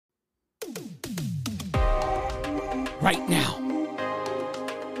right now.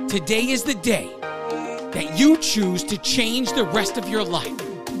 Today is the day that you choose to change the rest of your life.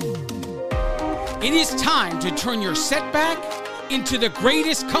 It is time to turn your setback into the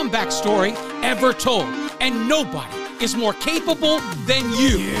greatest comeback story ever told, and nobody is more capable than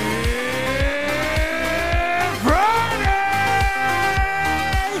you.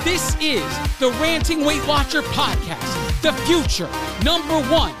 This is the Ranting Weight Watcher podcast, the future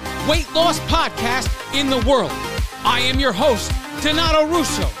 #1 weight loss podcast in the world. I am your host, Donato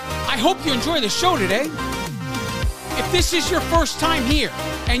Russo. I hope you enjoy the show today. If this is your first time here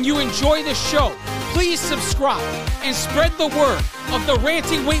and you enjoy the show, please subscribe and spread the word of the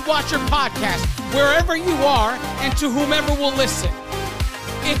Ranting Weight Watcher podcast wherever you are and to whomever will listen.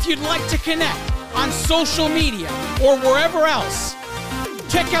 If you'd like to connect on social media or wherever else,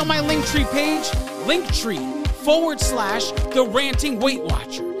 check out my Linktree page, Linktree/the Ranting Weight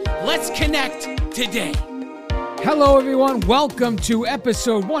Watcher. Let's connect today. Hello, everyone. Welcome to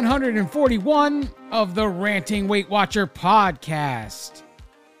episode 141 of the Ranting Weight Watcher podcast.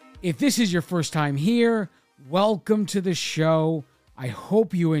 If this is your first time here, welcome to the show. I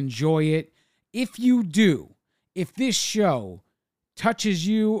hope you enjoy it. If you do, if this show touches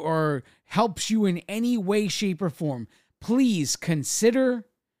you or helps you in any way, shape, or form, please consider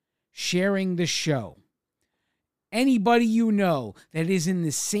sharing the show. Anybody you know that is in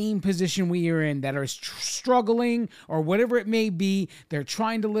the same position we are in, that are struggling or whatever it may be, they're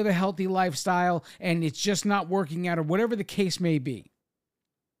trying to live a healthy lifestyle and it's just not working out or whatever the case may be.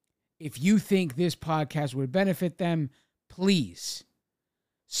 If you think this podcast would benefit them, please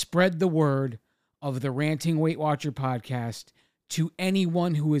spread the word of the Ranting Weight Watcher podcast to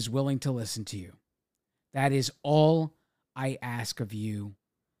anyone who is willing to listen to you. That is all I ask of you.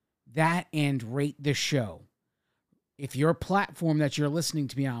 That and rate the show. If your platform that you're listening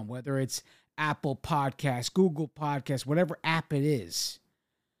to me on, whether it's Apple Podcasts, Google Podcasts, whatever app it is,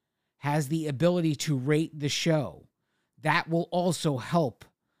 has the ability to rate the show, that will also help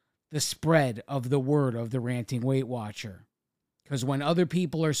the spread of the word of the Ranting Weight Watcher. Because when other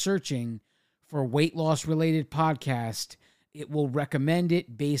people are searching for weight loss related podcast, it will recommend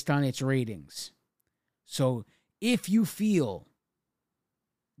it based on its ratings. So if you feel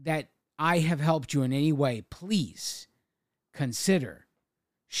that I have helped you in any way, please consider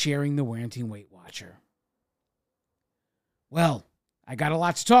sharing the Ranting Weight Watcher. Well, I got a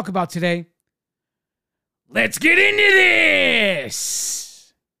lot to talk about today. Let's get into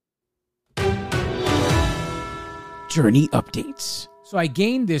this! Journey updates. So I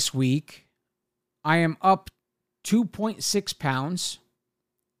gained this week. I am up 2.6 pounds.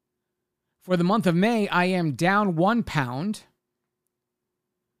 For the month of May, I am down 1 pound.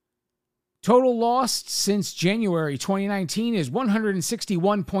 Total lost since January 2019 is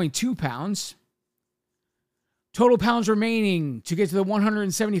 161.2 pounds. Total pounds remaining to get to the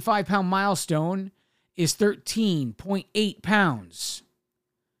 175-pound milestone is 13.8 pounds.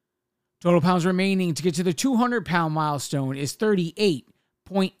 Total pounds remaining to get to the 200-pound milestone is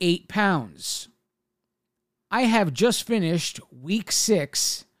 38.8 pounds. I have just finished week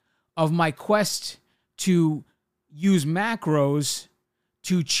 6 of my quest to use macros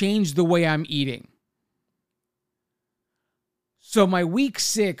to change the way I'm eating. So my week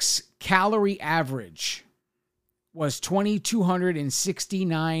 6 calorie average was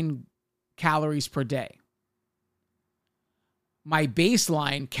 2,269 calories per day. My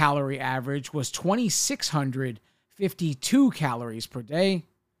baseline calorie average was 2,652 calories per day.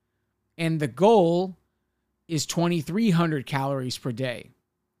 And the goal is 2,300 calories per day.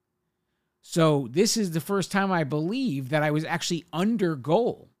 So this is the first time I believe that I was actually under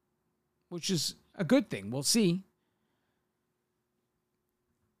goal, which is a good thing. We'll see.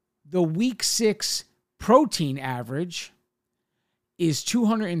 The week 6 protein average is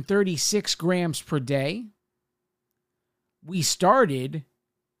 236 grams per day. We started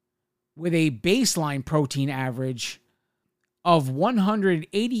with a baseline protein average of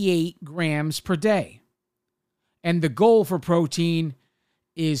 188 grams per day. And the goal for protein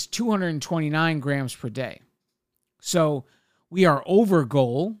is 229 grams per day. So we are over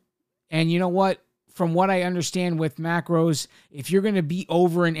goal. And you know what? From what I understand with macros, if you're going to be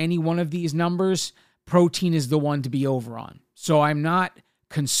over in any one of these numbers, protein is the one to be over on. So I'm not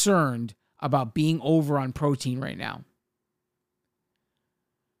concerned about being over on protein right now.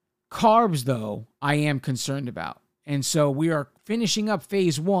 Carbs, though, I am concerned about. And so we are finishing up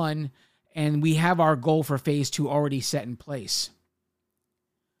phase 1, and we have our goal for phase 2 already set in place.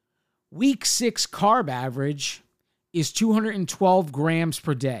 Week 6 carb average is 212 grams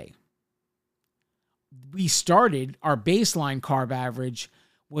per day. We started, our baseline carb average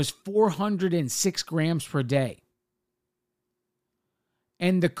was 406 grams per day.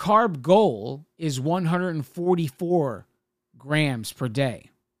 And the carb goal is 144 grams per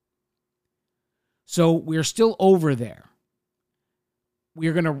day. So we're still over there.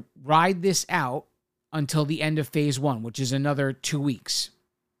 We're going to ride this out until the end of phase 1, which is another 2 weeks.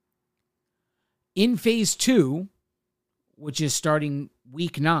 In phase 2, which is starting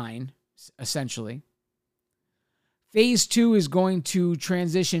week 9, essentially, phase 2 is going to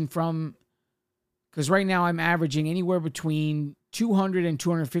transition from, because right now I'm averaging anywhere between 200 and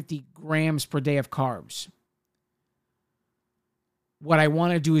 250 grams per day of carbs. What I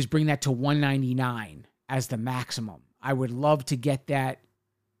want to do is bring that to 199 as the maximum. I would love to get that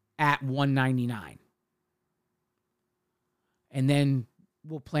at 199. And then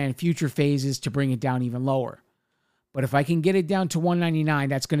we'll plan future phases to bring it down even lower. But if I can get it down to 199,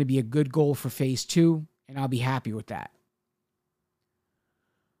 that's going to be a good goal for phase 2, and I'll be happy with that.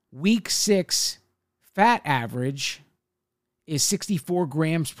 Week 6 fat average is 64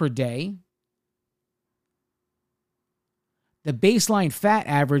 grams per day. The baseline fat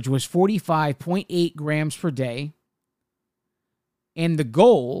average was 45.8 grams per day. And the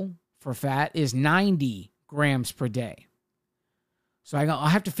goal for fat is 90 grams per day. So I'll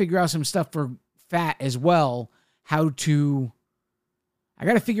have to figure out some stuff for fat as well. I got to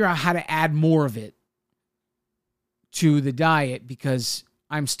figure out how to add more of it to the diet because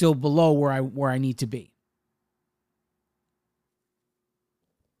I'm still below where I need to be.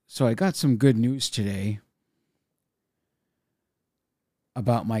 So I got some good news today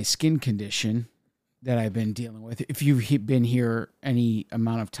about my skin condition that I've been dealing with. If you've been here any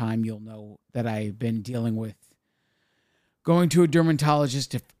amount of time, you'll know that I've been dealing with going to a dermatologist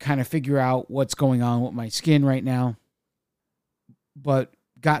to kind of figure out what's going on with my skin right now. But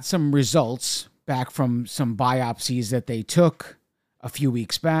got some results back from some biopsies that they took a few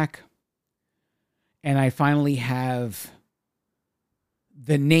weeks back. And I finally have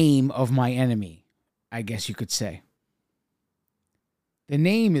the name of my enemy, I guess you could say. The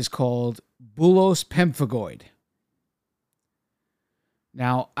name is called bullous pemphigoid.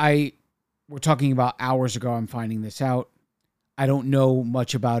 Now, we're talking about hours ago, I'm finding this out. I don't know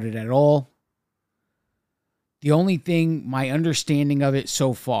much about it at all. The only thing, my understanding of it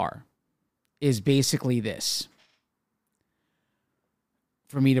so far, is basically this.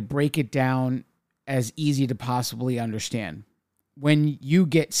 For me to break it down as easy to possibly understand. When you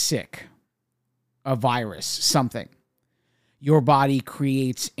get sick, a virus, something, your body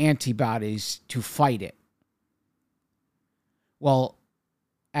creates antibodies to fight it. Well,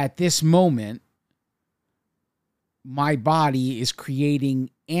 at this moment, my body is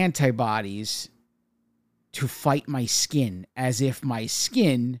creating antibodies to fight my skin as if my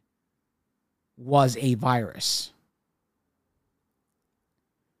skin was a virus.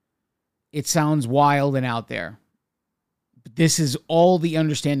 It sounds wild and out there, but this is all the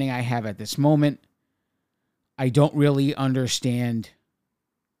understanding I have at this moment. I don't really understand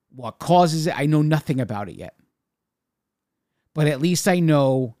what causes it. I know nothing about it yet. But at least I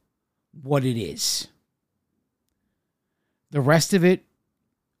know what it is. The rest of it,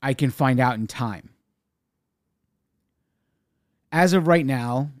 I can find out in time. As of right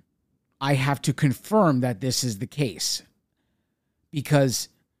now, I have to confirm that this is the case. Because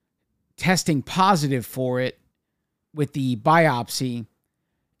testing positive for it with the biopsy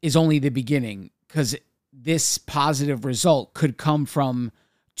is only the beginning. Because this positive result could come from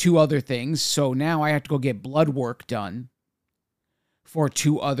 2 other things. So now I have to go get blood work done for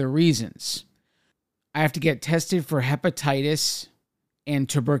 2 other reasons. I have to get tested for hepatitis and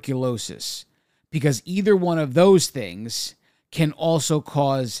tuberculosis because either one of those things can also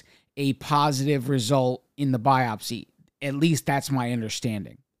cause a positive result in the biopsy. At least that's my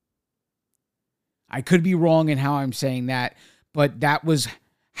understanding. I could be wrong in how I'm saying that, but that was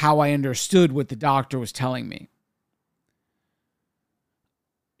how I understood what the doctor was telling me.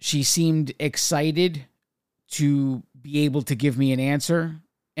 She seemed excited to be able to give me an answer,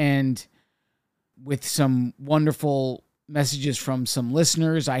 and with some wonderful messages from some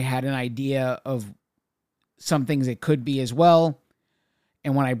listeners, I had an idea of some things it could be as well.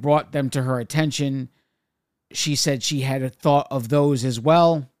 And when I brought them to her attention, she said she had a thought of those as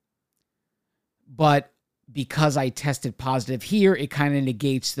well. But because I tested positive here, it kind of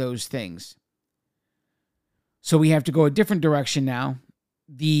negates those things. So we have to go a different direction now.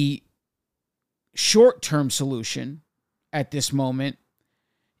 The short-term solution at this moment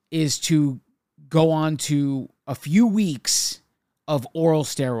is to go on to a few weeks of oral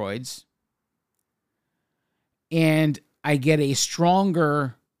steroids, and I get a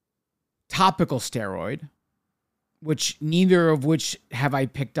stronger topical steroid, which neither of which have I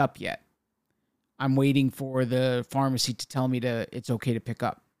picked up yet. I'm waiting for the pharmacy to tell me it's okay to pick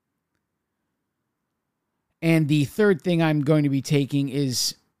up. And the third thing I'm going to be taking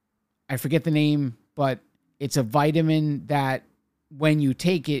is, I forget the name, but it's a vitamin that when you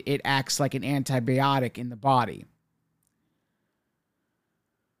take it, it acts like an antibiotic in the body.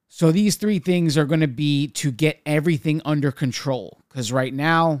 So these three things are going to be to get everything under control. Because right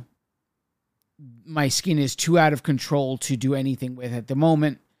now, my skin is too out of control to do anything with at the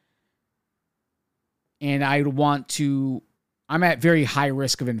moment. And I'm at very high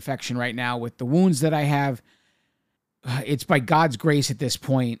risk of infection right now with the wounds that I have. It's by God's grace at this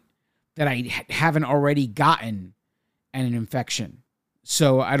point that I haven't already gotten an infection.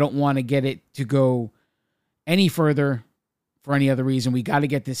 So I don't want to get it to go any further for any other reason. We got to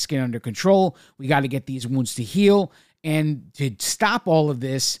get this skin under control. We got to get these wounds to heal. And to stop all of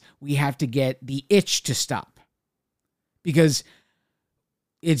this, we have to get the itch to stop. Because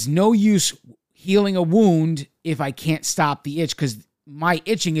it's no use healing a wound if I can't stop the itch, because my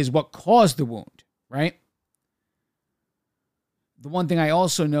itching is what caused the wound, right? The one thing I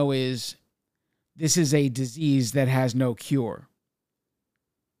also know is this is a disease that has no cure.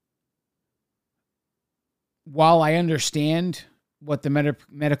 While I understand what the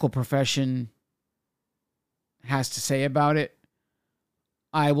medical profession has to say about it,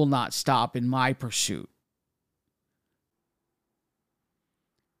 I will not stop in my pursuit.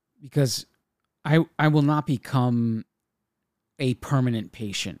 Because I will not become a permanent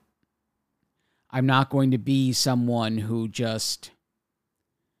patient. I'm not going to be someone who just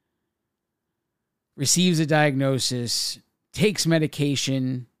receives a diagnosis, takes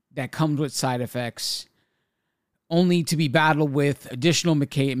medication that comes with side effects, only to be battled with additional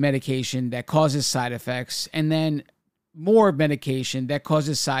medication that causes side effects, and then more medication that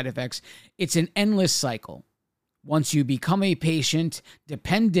causes side effects. It's an endless cycle. Once you become a patient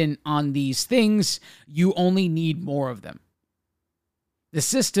dependent on these things, you only need more of them. The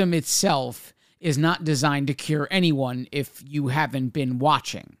system itself is not designed to cure anyone if you haven't been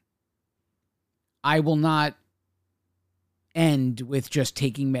watching. I will not end with just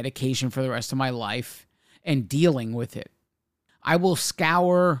taking medication for the rest of my life and dealing with it. I will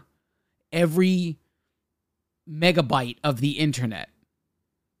scour every megabyte of the internet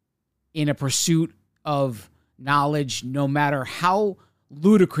in a pursuit of knowledge, no matter how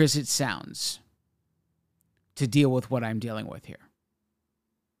ludicrous it sounds, to deal with what I'm dealing with here.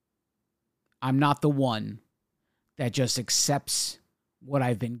 I'm not the one that just accepts what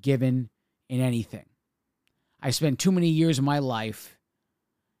I've been given in anything. I spent too many years of my life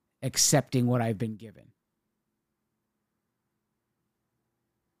accepting what I've been given.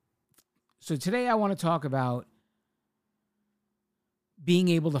 So today I want to talk about being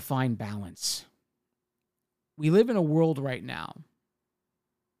able to find balance. We live in a world right now,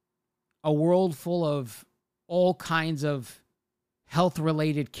 a world full of all kinds of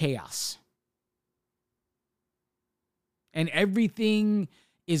health-related chaos. And everything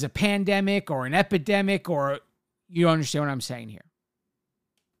is a pandemic or an epidemic, or you don't understand what I'm saying here.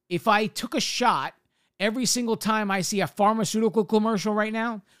 If I took a shot every single time I see a pharmaceutical commercial right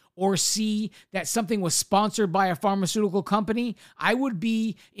now, or see that something was sponsored by a pharmaceutical company,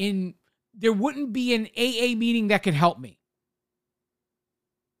 there wouldn't be an AA meeting that could help me.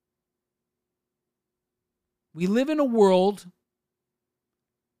 We live in a world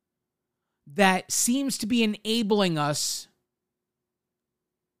that seems to be enabling us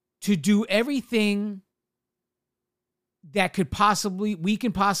to do everything that we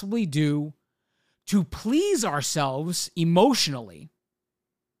can possibly do to please ourselves emotionally,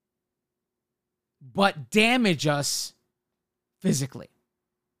 but damage us physically.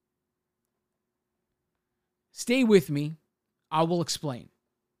 Stay with me. I will explain.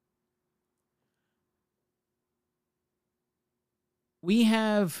 We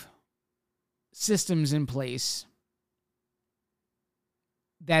have systems in place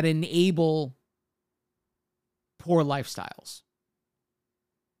that enable poor lifestyles.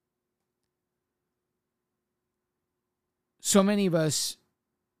 So many of us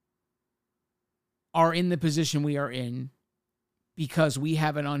are in the position we are in because we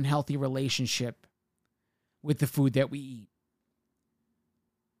have an unhealthy relationship with the food that we eat.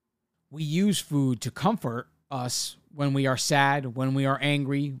 We use food to comfort us when we are sad, when we are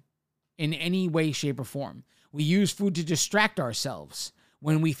angry, in any way, shape, or form. We use food to distract ourselves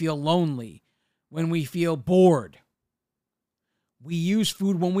when we feel lonely, when we feel bored. We use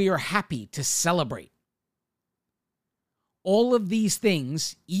food when we are happy to celebrate. All of these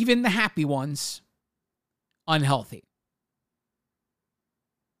things, even the happy ones, unhealthy.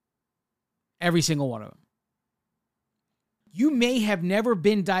 Every single one of them. You may have never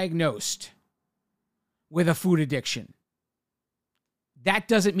been diagnosed with a food addiction. That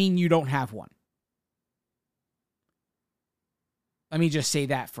doesn't mean you don't have one. Let me just say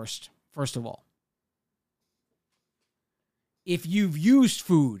that first of all. If you've used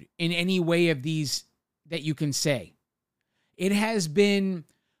food in any way of these that you can say, it has been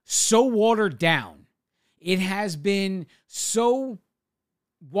so watered down. It has been so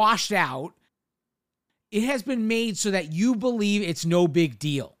washed out. It has been made so that you believe it's no big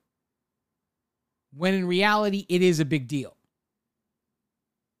deal, when in reality, it is a big deal.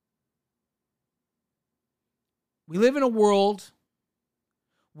 We live in a world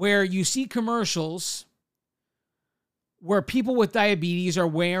where you see commercials where people with diabetes are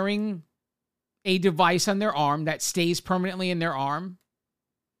wearing a device on their arm that stays permanently in their arm,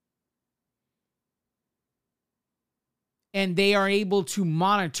 and they are able to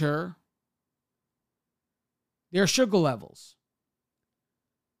monitor their sugar levels.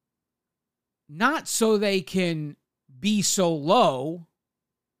 Not so they can be so low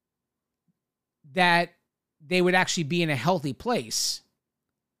that they would actually be in a healthy place.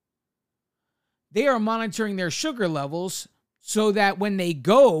 They are monitoring their sugar levels so that when they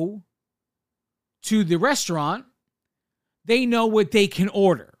go to the restaurant, they know what they can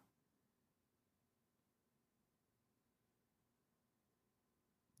order.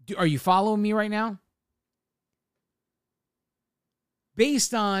 Are you following me right now?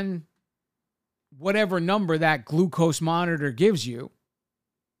 Based on whatever number that glucose monitor gives you,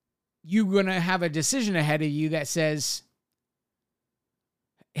 you're going to have a decision ahead of you that says,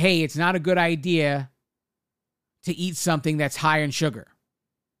 hey, it's not a good idea to eat something that's high in sugar.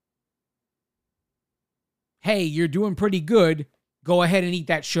 Hey, you're doing pretty good. Go ahead and eat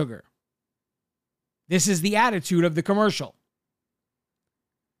that sugar. This is the attitude of the commercial.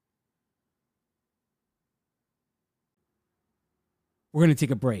 We're going to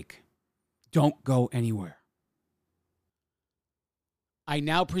take a break. Don't go anywhere. I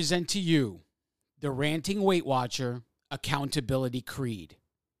now present to you the Ranting Weight Watcher Accountability Creed.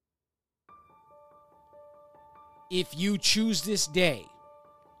 If you choose this day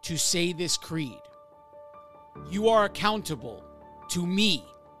to say this creed, you are accountable to me,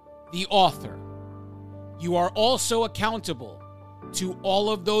 the author. You are also accountable to all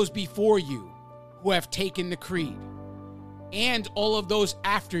of those before you who have taken the creed, and all of those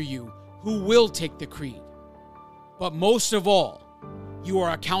after you who will take the creed. But most of all, you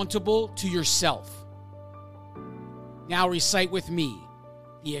are accountable to yourself. Now recite with me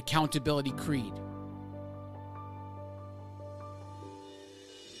the Accountability Creed.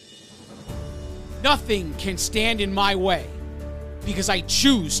 Nothing can stand in my way because I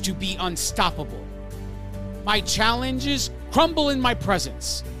choose to be unstoppable. My challenges crumble in my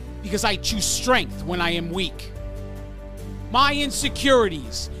presence because I choose strength when I am weak. My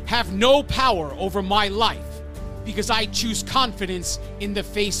insecurities have no power over my life because I choose confidence in the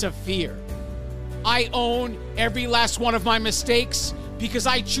face of fear. I own every last one of my mistakes because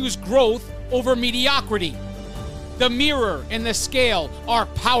I choose growth over mediocrity. The mirror and the scale are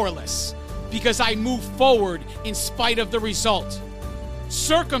powerless because I move forward in spite of the result.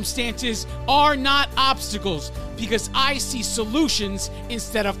 Circumstances are not obstacles because I see solutions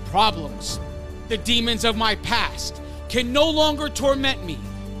instead of problems. The demons of my past can no longer torment me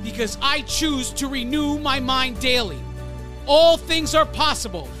because I choose to renew my mind daily. All things are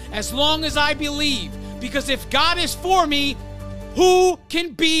possible as long as I believe, because if God is for me, who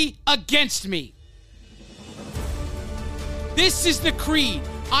can be against me? This is the creed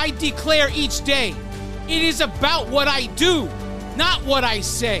I declare each day. It is about what I do, not what I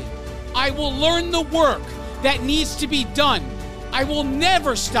say. I will learn the work that needs to be done. I will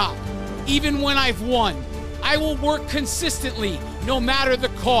never stop, even when I've won. I will work consistently, no matter the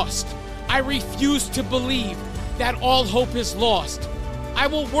cost. I refuse to believe that all hope is lost. I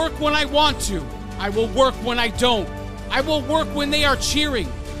will work when I want to. I will work when I don't. I will work when they are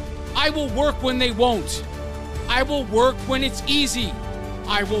cheering. I will work when they won't. I will work when it's easy.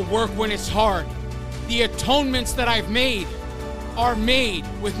 I will work when it's hard. The atonements that I've made are made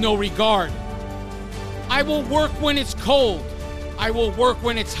with no regard. I will work when it's cold. I will work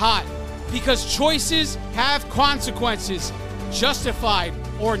when it's hot, because choices have consequences, justified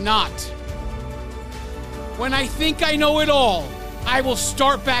or not. When I think I know it all, I will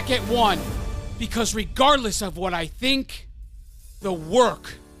start back at one, because regardless of what I think, the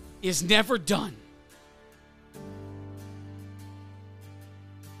work is never done.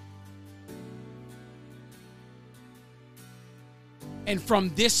 And from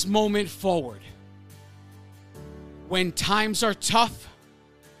this moment forward, when times are tough,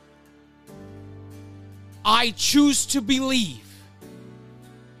 I choose to believe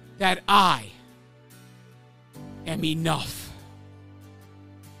that I am enough.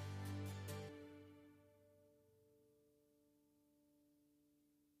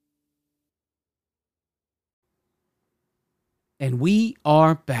 And we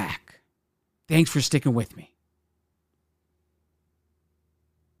are back. Thanks for sticking with me.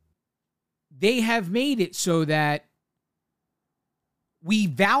 They have made it so that we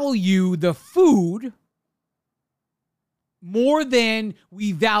value the food more than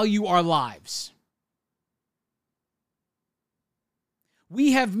we value our lives.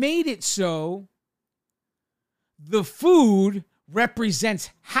 We have made it so the food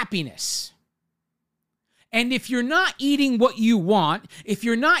represents happiness. And if you're not eating what you want, if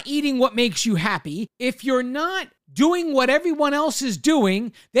you're not eating what makes you happy, if you're not doing what everyone else is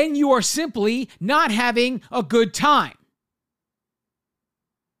doing, then you are simply not having a good time.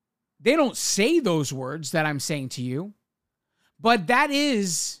 They don't say those words that I'm saying to you, but that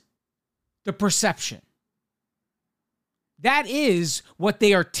is the perception. That is what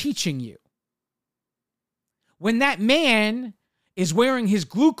they are teaching you. When that man is wearing his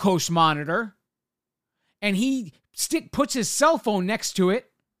glucose monitor and he puts his cell phone next to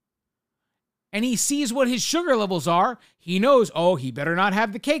it and he sees what his sugar levels are, he knows, oh, he better not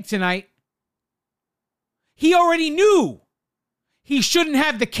have the cake tonight. He already knew he shouldn't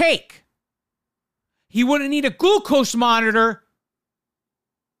have the cake. He wouldn't need a glucose monitor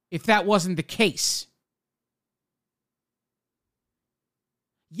if that wasn't the case.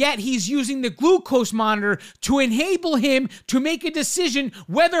 Yet he's using the glucose monitor to enable him to make a decision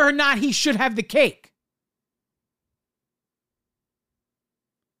whether or not he should have the cake.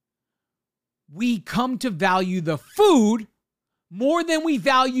 We come to value the food more than we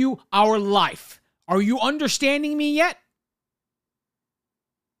value our life. Are you understanding me yet?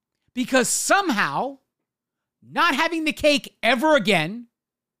 Because somehow, not having the cake ever again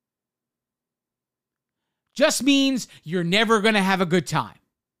just means you're never going to have a good time.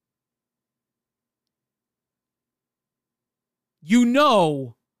 You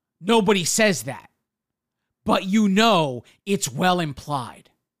know, nobody says that, but you know it's well implied.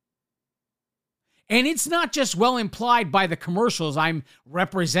 And it's not just well implied by the commercials I'm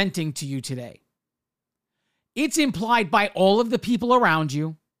representing to you today. It's implied by all of the people around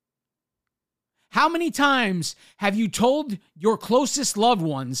you. How many times have you told your closest loved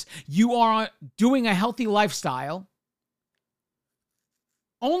ones you are doing a healthy lifestyle,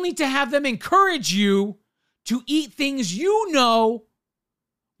 only to have them encourage you to eat things you know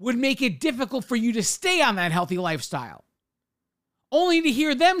would make it difficult for you to stay on that healthy lifestyle, only to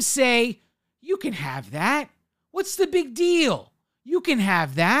hear them say, you can have that. What's the big deal? You can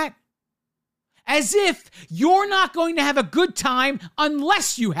have that. As if you're not going to have a good time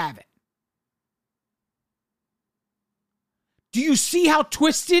unless you have it. Do you see how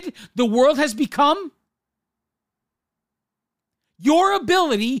twisted the world has become? Your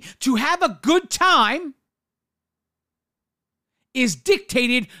ability to have a good time is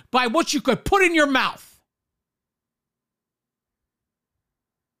dictated by what you could put in your mouth.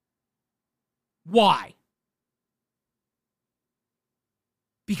 Why?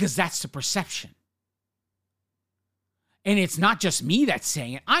 Because that's the perception. And it's not just me that's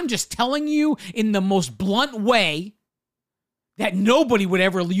saying it. I'm just telling you in the most blunt way that nobody would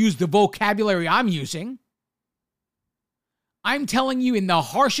ever use the vocabulary I'm using. I'm telling you in the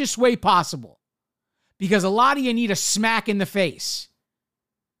harshest way possible. Because a lot of you need a smack in the face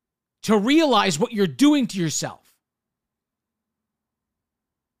to realize what you're doing to yourself.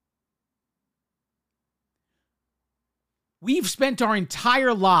 We've spent our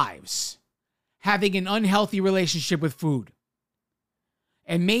entire lives having an unhealthy relationship with food.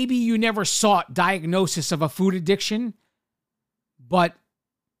 And maybe you never sought diagnosis of a food addiction, but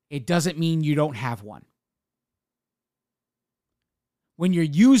it doesn't mean you don't have one. When you're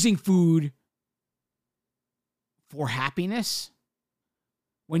using food for happiness,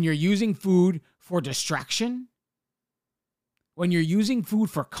 when you're using food for distraction, when you're using food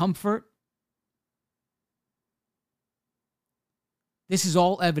for comfort, this is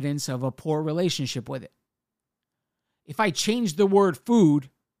all evidence of a poor relationship with it. If I change the word food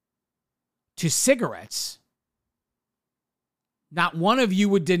to cigarettes, not one of you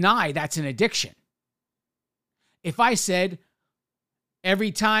would deny that's an addiction. If I said,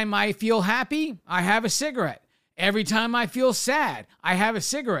 every time I feel happy, I have a cigarette. Every time I feel sad, I have a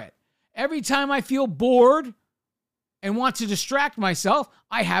cigarette. Every time I feel bored and want to distract myself,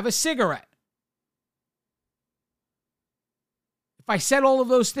 I have a cigarette. If I said all of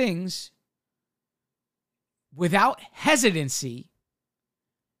those things without hesitancy,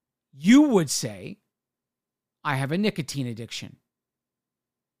 you would say, I have a nicotine addiction.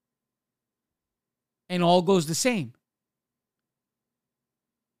 and all goes the same.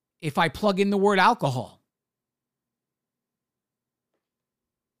 If I plug in the word alcohol,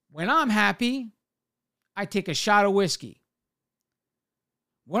 when I'm happy, I take a shot of whiskey.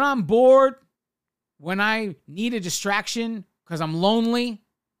 When I'm bored, when I need a distraction because I'm lonely,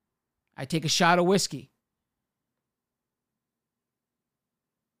 I take a shot of whiskey.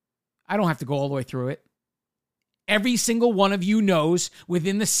 I don't have to go all the way through it. Every single one of you knows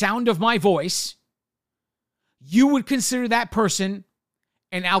within the sound of my voice, you would consider that person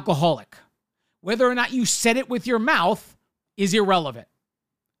an alcoholic. Whether or not you said it with your mouth is irrelevant.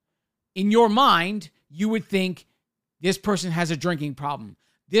 In your mind, you would think this person has a drinking problem.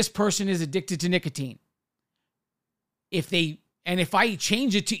 This person is addicted to nicotine. If I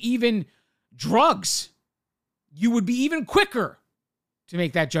change it to even drugs, you would be even quicker to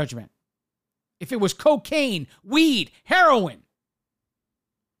make that judgment. If it was cocaine, weed, heroin,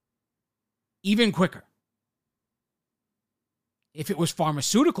 even quicker. If it was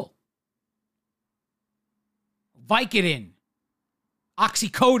pharmaceutical, Vicodin,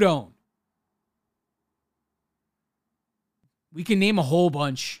 oxycodone. We can name a whole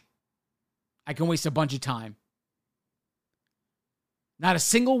bunch. I can waste a bunch of time. Not a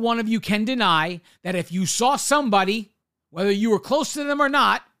single one of you can deny that if you saw somebody, whether you were close to them or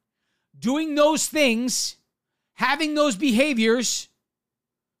not, doing those things, having those behaviors,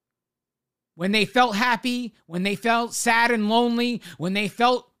 when they felt happy, when they felt sad and lonely, when they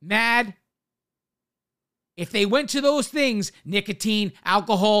felt mad, if they went to those things, nicotine,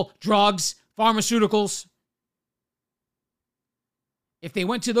 alcohol, drugs, pharmaceuticals, if they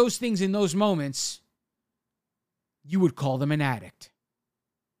went to those things in those moments, you would call them an addict.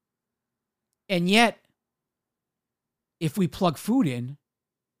 And yet, if we plug food in,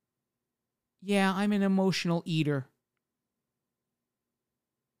 yeah, I'm an emotional eater.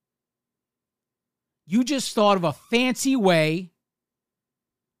 You just thought of a fancy way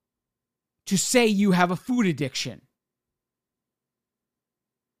to say you have a food addiction.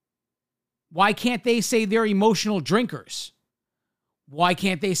 Why can't they say they're emotional drinkers? Why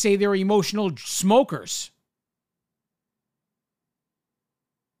can't they say they're emotional smokers?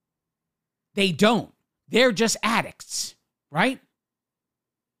 They don't. They're just addicts, right?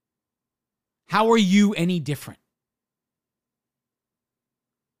 How are you any different?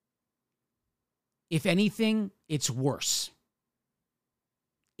 If anything, it's worse.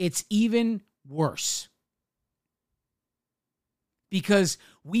 It's even worse. Because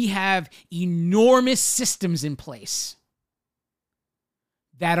we have enormous systems in place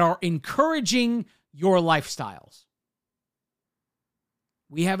that are encouraging your lifestyles.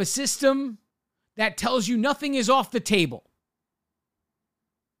 We have a system that tells you nothing is off the table.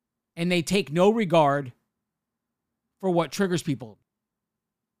 And they take no regard for what triggers people.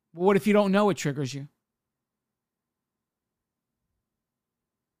 But what if you don't know it triggers you?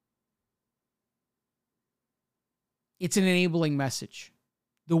 It's an enabling message.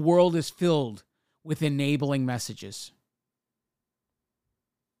 The world is filled with enabling messages.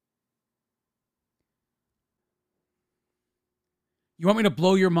 You want me to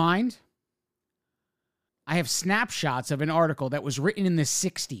blow your mind? I have snapshots of an article that was written in the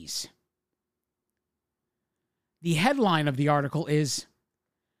 60s. The headline of the article is,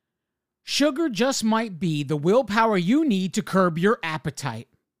 "Sugar just might be the willpower you need to curb your appetite."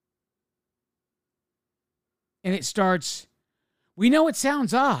 And it starts, "We know it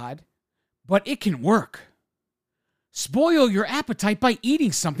sounds odd, but it can work. Spoil your appetite by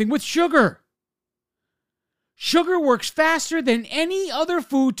eating something with sugar. Sugar works faster than any other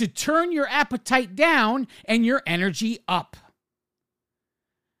food to turn your appetite down and your energy up.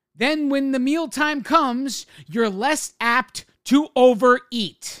 Then when the mealtime comes, you're less apt to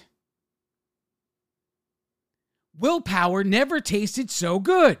overeat. Willpower never tasted so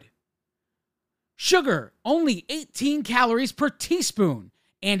good. Sugar, only 18 calories per teaspoon,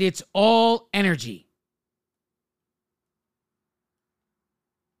 and it's all energy."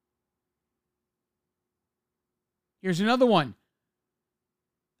 Here's another one.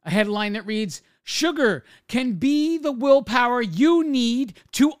 A headline that reads, "Sugar can be the willpower you need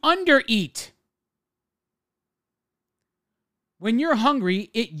to undereat." When you're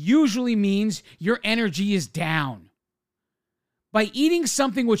hungry, it usually means your energy is down. By eating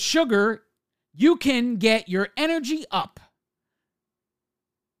something with sugar, you can get your energy up.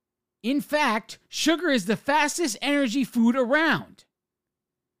 In fact, sugar is the fastest energy food around.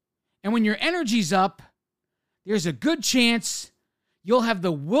 And when your energy's up, there's a good chance you'll have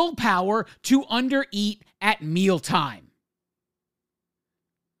the willpower to undereat at mealtime.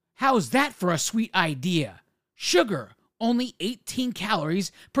 How's that for a sweet idea? Sugar, only 18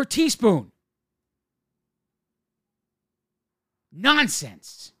 calories per teaspoon.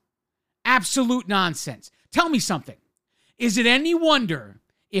 Nonsense. Absolute nonsense. Tell me something. Is it any wonder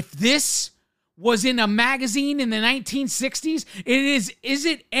if this was in a magazine in the 1960s? Is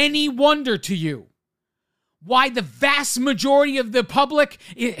it any wonder to you why the vast majority of the public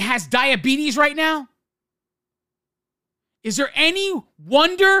has diabetes right now? Is there any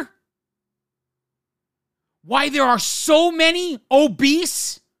wonder why there are so many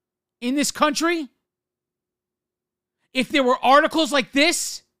obese in this country? If there were articles like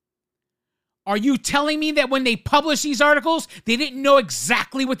this, are you telling me that when they published these articles, they didn't know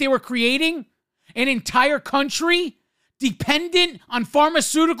exactly what they were creating? An entire country dependent on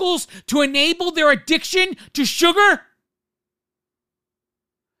pharmaceuticals to enable their addiction to sugar?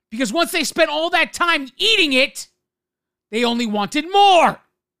 Because once they spent all that time eating it, they only wanted more.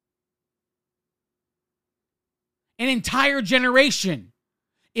 An entire generation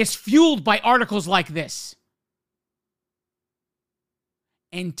is fueled by articles like this.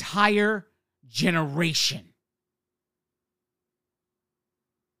 Entire generation.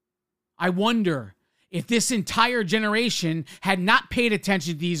 I wonder if this entire generation had not paid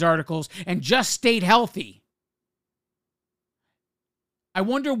attention to these articles and just stayed healthy. I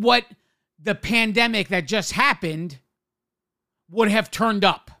wonder what the pandemic that just happened would have turned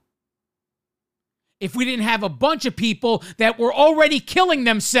up if we didn't have a bunch of people that were already killing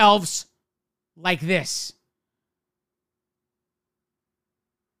themselves like this.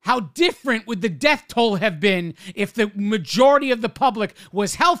 How different would the death toll have been if the majority of the public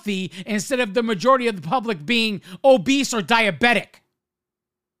was healthy instead of the majority of the public being obese or diabetic?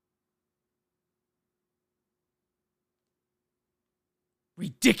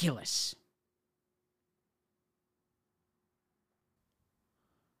 Ridiculous.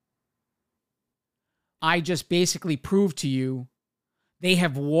 I just basically proved to you they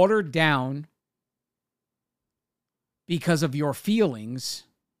have watered down, because of your feelings,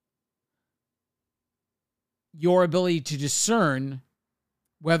 your ability to discern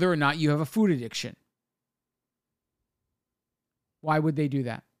whether or not you have a food addiction. Why would they do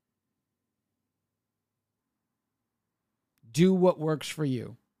that? Do what works for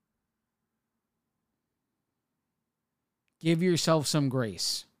you. Give yourself some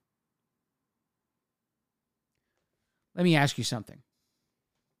grace. Let me ask you something.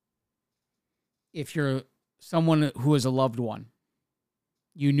 If you're someone who is a loved one,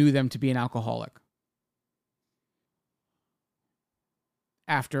 you knew them to be an alcoholic,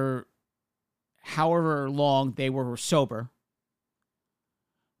 after however long they were sober,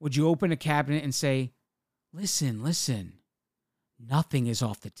 would you open a cabinet and say, listen, nothing is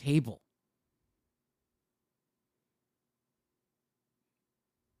off the table?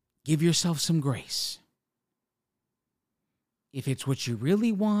 Give yourself some grace. If it's what you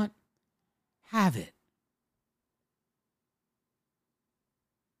really want, have it.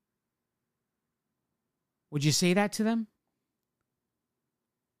 Would you say that to them?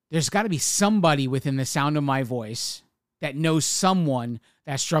 There's got to be somebody within the sound of my voice that knows someone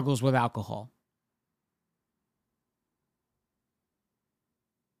that struggles with alcohol,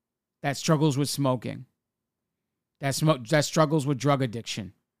 that struggles with smoking, that struggles with drug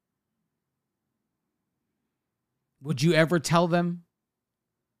addiction. Would you ever tell them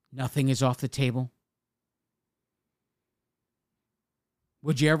nothing is off the table?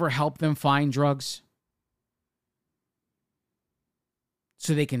 Would you ever help them find drugs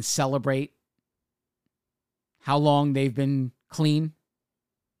so they can celebrate how long they've been clean?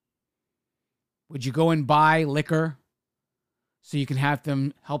 Would you go and buy liquor so you can help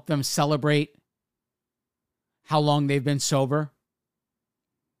them celebrate how long they've been sober?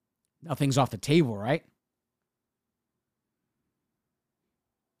 Nothing's off the table, right?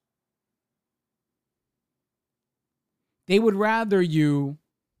 They would rather you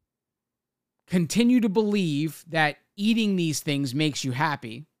continue to believe that eating these things makes you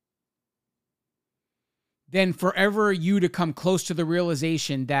happy than forever you to come close to the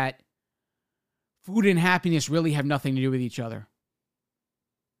realization that food and happiness really have nothing to do with each other.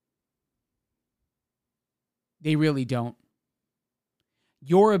 They really don't.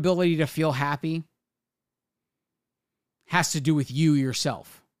 Your ability to feel happy has to do with you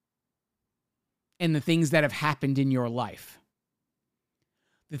yourself and the things that have happened in your life,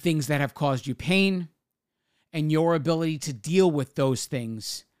 the things that have caused you pain, and your ability to deal with those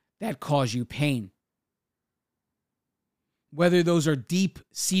things that cause you pain. Whether those are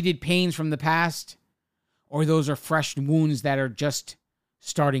deep-seated pains from the past or those are fresh wounds that are just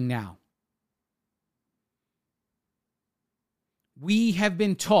starting now. We have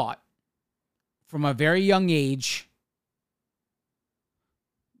been taught from a very young age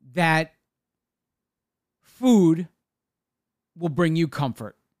that food will bring you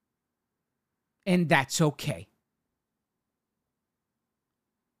comfort. And that's okay.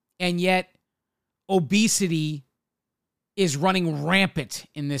 And yet, obesity is running rampant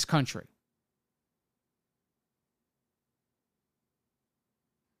in this country.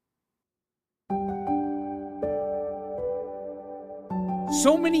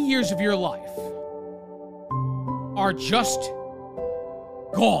 So many years of your life are just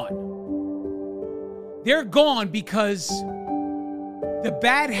gone. They're gone because the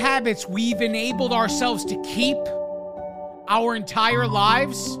bad habits we've enabled ourselves to keep our entire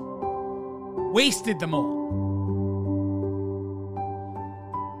lives wasted them all.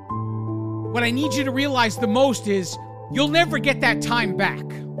 What I need you to realize the most is you'll never get that time back.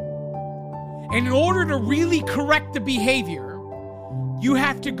 And in order to really correct the behavior, you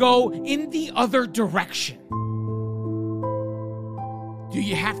have to go in the other direction. Do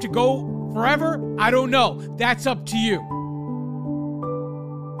you have to go forever? I don't know. That's up to you.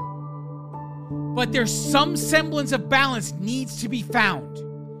 But there's some semblance of balance needs to be found.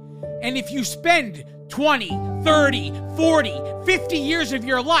 And if you spend 20, 30, 40, 50 years of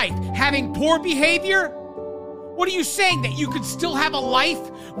your life having poor behavior, what are you saying? That you could still have a life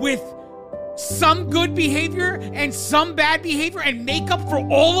with some good behavior and some bad behavior and make up for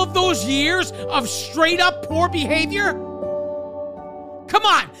all of those years of straight up poor behavior? Come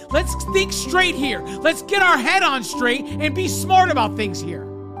on, let's think straight here. Let's get our head on straight and be smart about things here.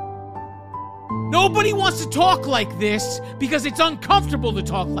 Nobody wants to talk like this because it's uncomfortable to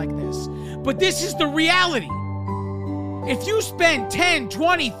talk like this. But this is the reality. If you spend 10,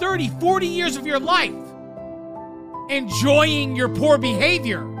 20, 30, 40 years of your life enjoying your poor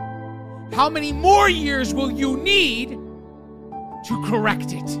behavior, how many more years will you need to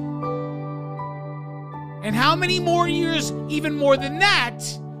correct it? And how many more years, even more than that,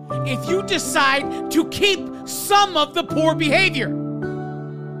 if you decide to keep some of the poor behavior?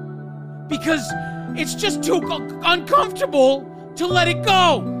 Because it's just too uncomfortable to let it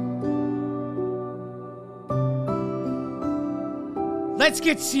go. Let's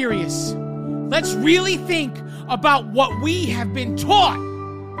get serious. Let's really think about what we have been taught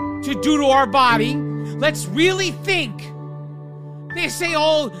to do to our body. Let's really think. They say,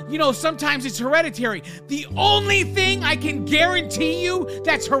 sometimes it's hereditary. The only thing I can guarantee you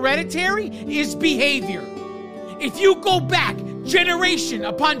that's hereditary is behavior. If you go back generation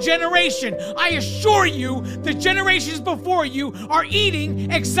upon generation, I assure you the generations before you are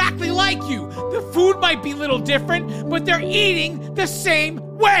eating exactly like you. The food might be a little different, but they're eating the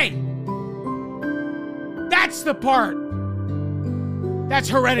same way. That's the part that's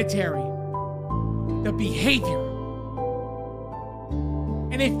hereditary. The behavior.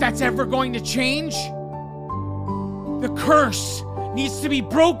 And if that's ever going to change, the curse needs to be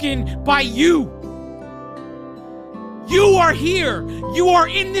broken by you. You are here. You are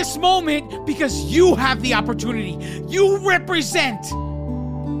in this moment because you have the opportunity. You represent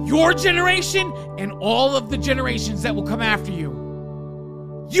your generation and all of the generations that will come after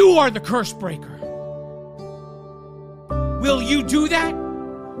you. You are the curse breaker. Will you do that?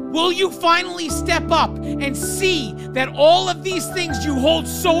 Will you finally step up and see that all of these things you hold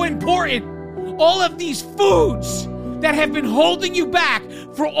so important, all of these foods that have been holding you back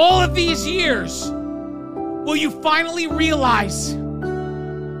for all of these years, will you finally realize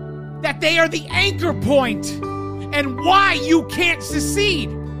that they are the anchor point and why you can't succeed?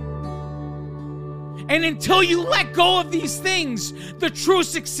 And until you let go of these things, the true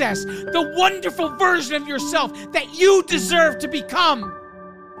success, the wonderful version of yourself that you deserve to become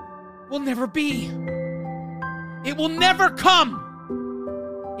will never be. It will never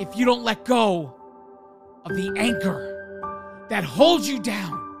come if you don't let go of the anchor that holds you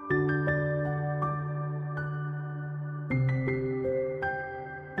down.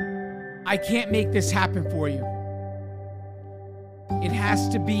 I can't make this happen for you. It has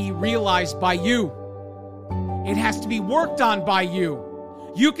to be realized by you. It has to be worked on by you.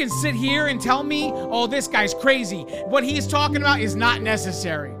 You can sit here and tell me, oh, this guy's crazy. What he's talking about is not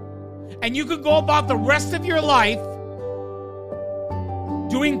necessary. And you could go about the rest of your life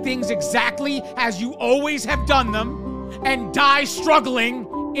doing things exactly as you always have done them and die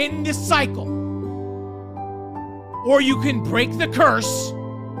struggling in this cycle. Or you can break the curse,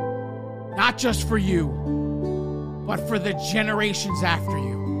 not just for you, but for the generations after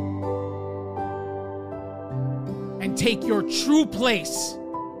you. And take your true place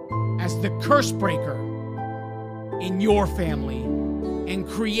as the curse breaker in your family and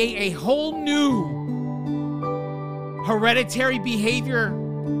create a whole new hereditary behavior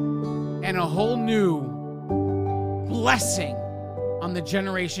and a whole new blessing on the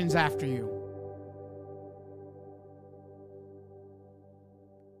generations after you.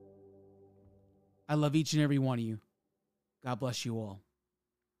 I love each and every one of you. God bless you all.